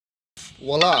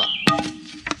Voila!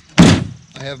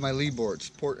 I have my leeboards,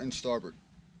 port and starboard.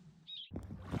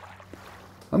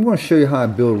 I'm going to show you how I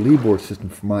build a leeboard system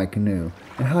for my canoe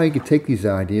and how you can take these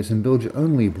ideas and build your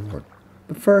own leeboard.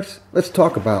 But first, let's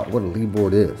talk about what a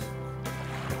leeboard is.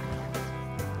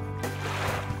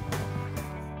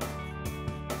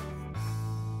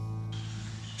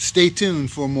 Stay tuned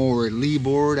for more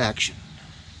leeboard action.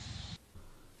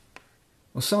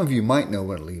 Well, some of you might know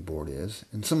what a leeboard is,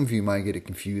 and some of you might get it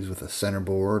confused with a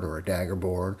centerboard or a dagger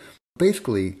board.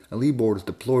 Basically, a leeboard is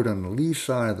deployed on the lee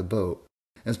side of the boat.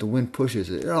 As the wind pushes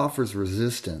it, it offers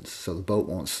resistance so the boat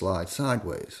won't slide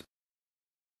sideways.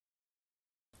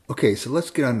 Okay, so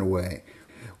let's get underway.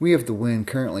 We have the wind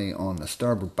currently on the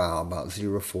starboard bow about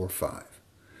 0.45.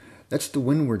 That's the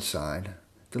windward side.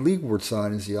 The leeward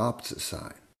side is the opposite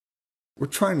side. We're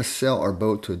trying to sail our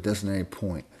boat to a designated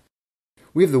point.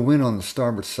 We have the wind on the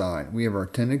starboard side. We have our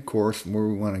intended course and where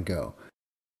we want to go.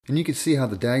 And you can see how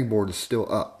the dagboard is still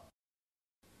up.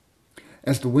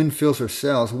 As the wind fills our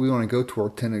sails, we want to go to our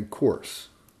intended course.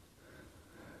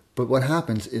 But what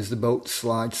happens is the boat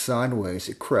slides sideways.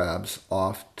 It crabs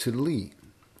off to the lee,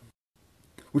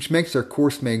 which makes our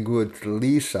course made good to the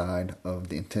lee side of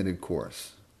the intended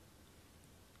course.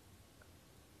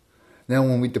 Now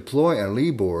when we deploy our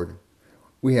leeboard,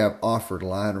 we have offered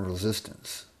line of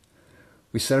resistance.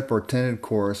 We set up our intended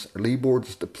course, our leeboard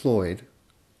is deployed.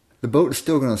 The boat is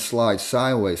still going to slide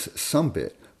sideways some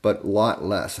bit, but a lot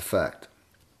less effect.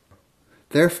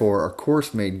 Therefore, our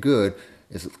course made good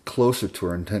is closer to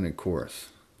our intended course.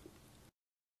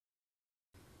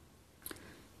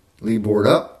 Leeboard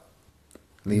up,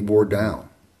 leeboard down.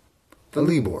 The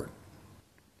leeboard.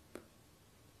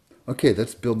 Okay,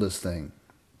 let's build this thing.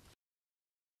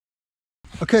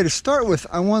 Okay, to start with,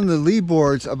 I wanted the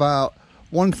leeboards about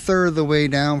 1/3 of the way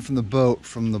down from the boat,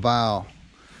 from the bow.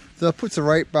 So that puts it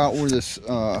right about where this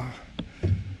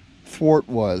thwart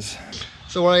was.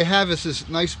 So what I have is this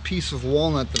nice piece of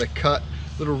walnut that I cut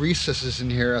little recesses in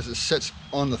here. As it sets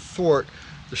on the thwart,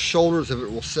 the shoulders of it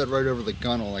will set right over the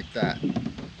gunnel like that.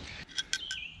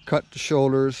 Cut the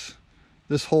shoulders.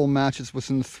 This hole matches what's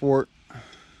in the thwart.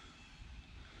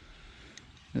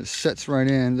 It sets right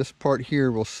in. This part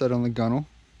here will set on the gunnel.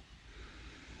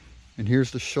 And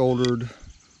here's the shouldered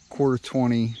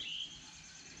 1/4-20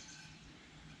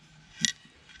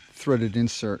 threaded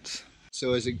inserts.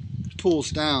 So as it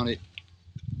pulls down,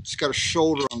 it's got a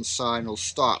shoulder on the side and it'll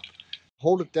stop.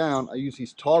 Hold it down, I use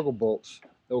these toggle bolts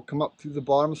that will come up through the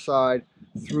bottom side,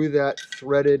 through that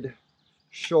threaded,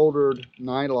 shouldered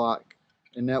nylock,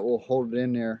 and that will hold it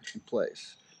in there in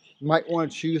place. You might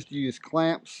want to choose to use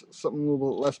clamps, something a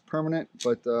little bit less permanent,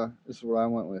 but this is what I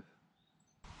went with.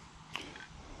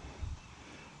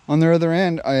 On the other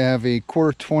end, I have a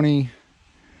 1/4-20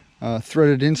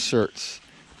 threaded inserts.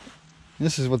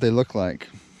 This is what they look like.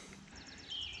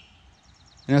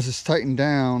 And as it's tightened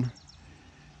down,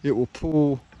 it will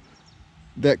pull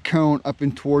that cone up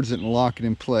and towards it and lock it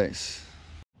in place.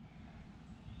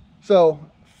 So,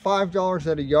 $5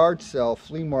 at a yard sale,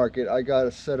 flea market, I got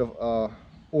a set of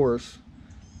oars,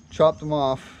 chopped them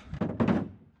off,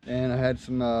 and I had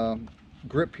some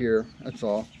grip here, that's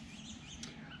all.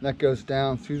 And that goes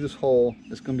down through this hole.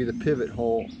 It's going to be the pivot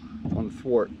hole on the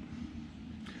thwart.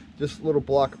 This little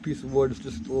block, a piece of wood, is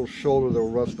just a little shoulder that will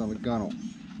rest on the gunnel.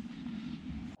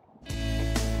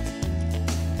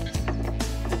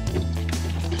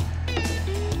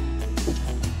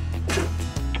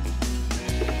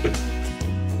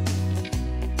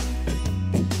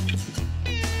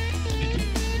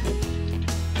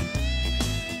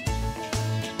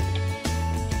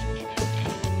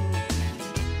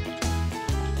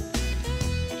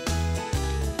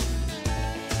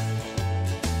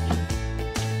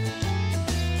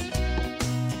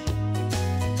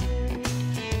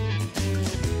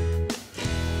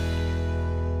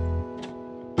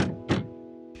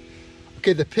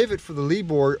 Okay, the pivot for the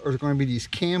leeboard are going to be these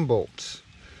cam bolts.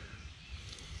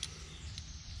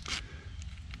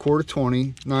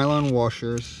 1/4-20 nylon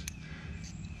washers.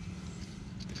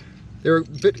 They're a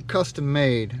bit custom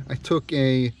made. I took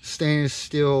a stainless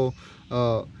steel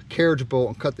carriage bolt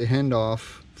and cut the end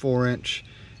off 4"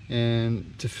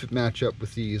 and to match up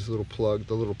with these little plug,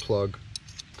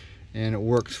 and it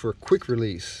works for quick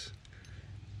release.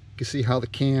 You can see how the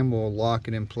cam will lock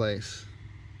it in place.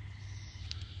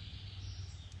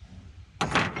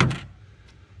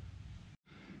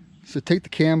 So take the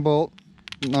cam bolt,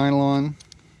 nylon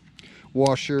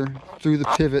washer through the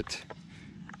pivot.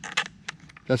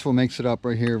 That's what makes it up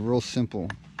right here, real simple.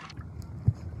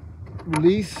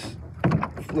 Release,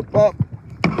 flip up,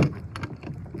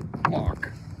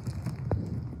 lock.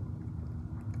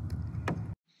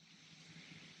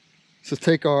 So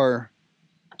take our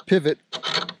pivot,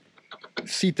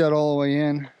 seat that all the way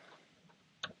in.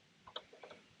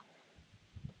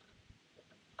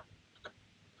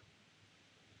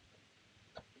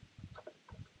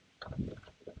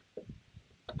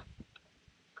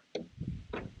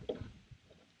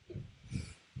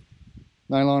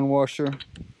 Nylon washer.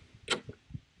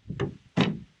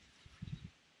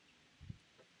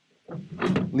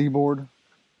 Leeboard.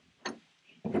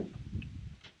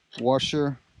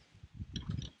 Washer.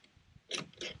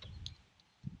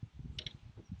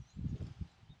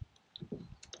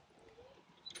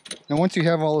 And once you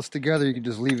have all this together, you can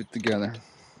just leave it together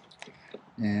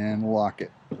and lock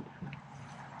it.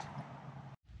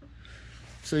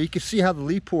 So you can see how the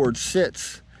leeboard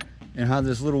sits and how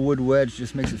this little wood wedge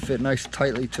just makes it fit nice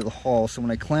tightly to the hull. So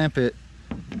when I clamp it,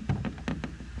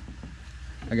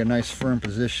 I got a nice firm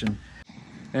position.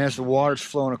 And as the water's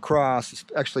flowing across, it's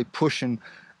actually pushing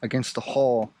against the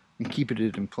hull and keeping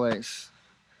it in place.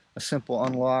 A simple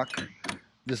unlock.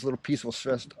 This little piece will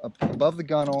rest up above the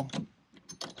gunnel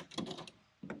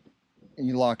and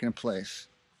you lock it in place.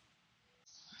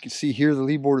 You can see here the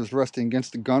leeboard is resting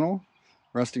against the gunnel,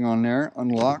 resting on there.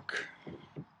 Unlock,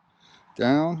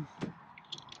 down,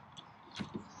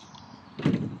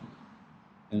 and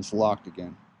it's locked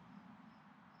again.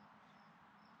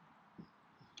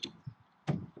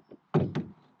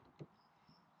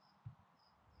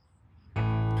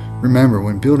 Remember,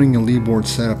 when building a leeboard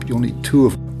setup, you'll need two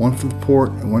of them, one for the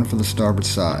port and one for the starboard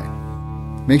side.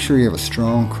 Make sure you have a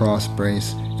strong cross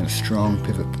brace and a strong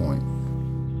pivot point.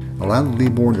 Allow the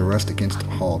leeboard to rest against the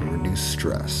hull to reduce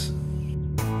stress.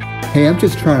 Hey, I'm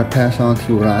just trying to pass on to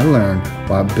you what I learned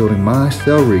while building my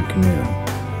sail rig canoe.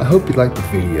 I hope you liked the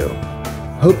video.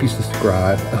 I hope you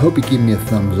subscribe. I hope you give me a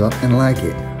thumbs up and like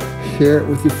it. Share it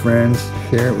with your friends,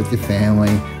 share it with your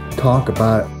family, talk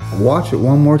about it, watch it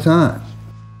one more time.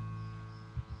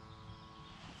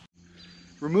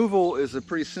 Removal is a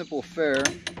pretty simple affair.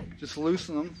 Just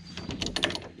loosen them,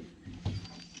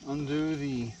 undo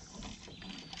the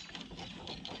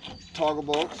toggle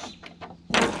bolts,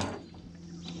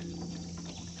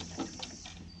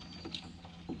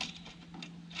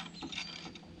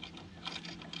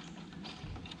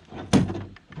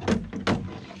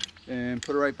 and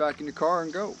put it right back in your car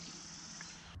and go.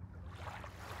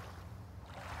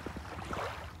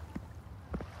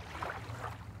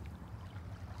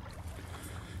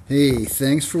 Hey,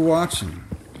 thanks for watching.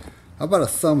 How about a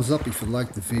thumbs up if you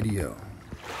liked the video?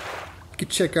 You can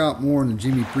check out more on the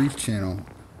Jimmy Brief channel.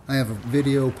 I have a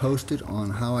video posted on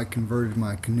how I converted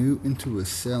my canoe into a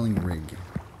sailing rig.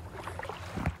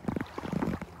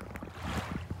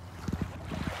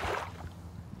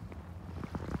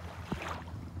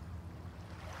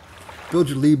 Build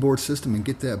your leeboard system and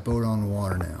get that boat on the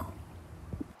water now.